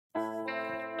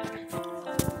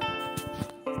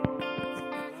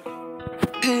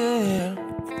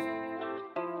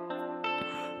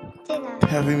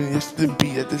Having me listen to the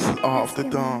beat that this is off the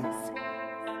dome.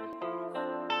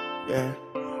 Yeah.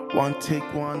 One take,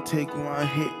 one hit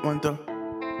wonder.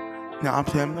 Nah, I'm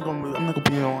saying I'm not gonna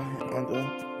be on one hit wonder.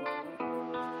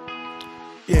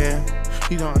 Yeah,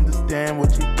 you don't understand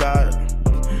what you got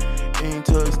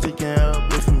until it's taken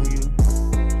away from you.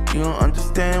 You don't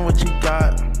understand what you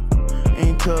got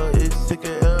until it's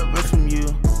taken away from you.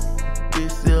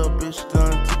 This little bitch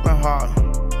done took my heart.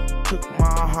 Took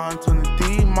my heart on the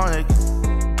demonic.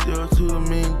 There too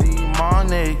many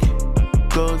demonic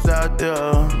girls out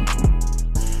there.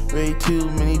 Way too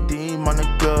many demonic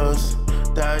girls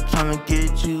that are trying to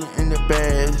get you in the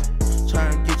bed.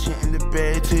 Trying to get you in the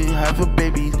bed to have a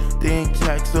baby. They ain't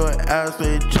text or ask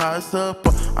or try to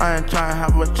support. I ain't trying to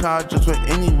have a child just with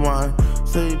anyone.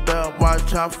 So you better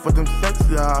watch out for them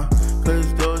sexy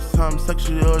cause there's some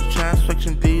sexual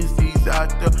transfection disease out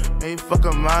there. May fuck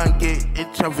around, get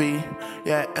HIV,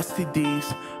 yeah,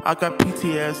 STDs. I got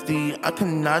PTSD, I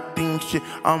cannot think shit.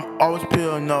 I'm always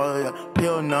paranoid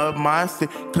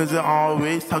mindset, cause I'm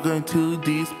always talking to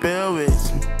these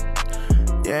spirits.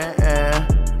 Yeah,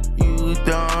 you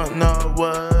don't know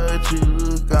what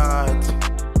you got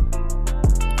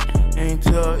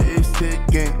until it's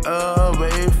taken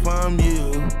away from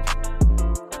you.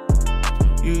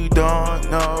 You don't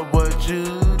know what you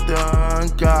done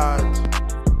got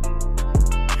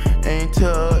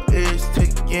until it's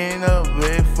taken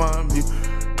away from you.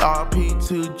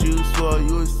 RP2 juice, well,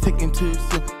 you was taken too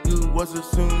soon. You wasn't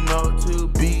soon enough to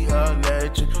be a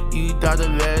legend. You died a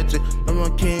legend. No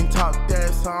one can talk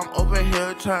that, so I'm over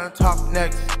here trying to talk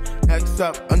next. Next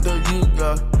up under you,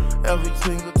 girl. Every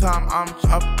single time I'm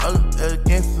up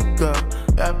against the girl.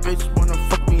 That bitch wanna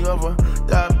fuck me over.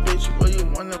 That bitch really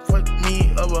wanna fuck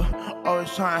me over.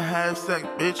 Always trying to have sex,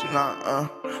 bitch. Nah,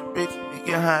 bitch, you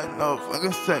can have no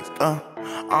fucking sex,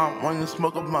 I wanna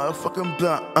smoke a motherfucking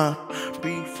blunt,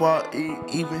 before you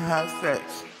even have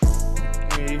sex.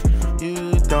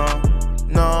 You don't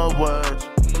know what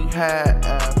you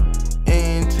have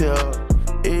until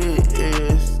it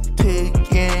is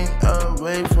taken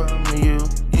away from you.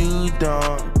 You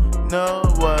don't know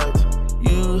what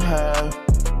you have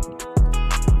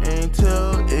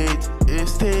until it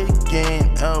is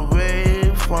taken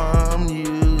away from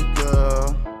you,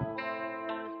 girl.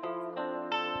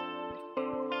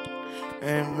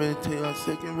 And really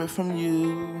taken away from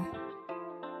you.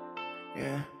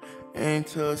 Yeah,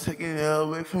 until it's taken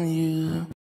away from you.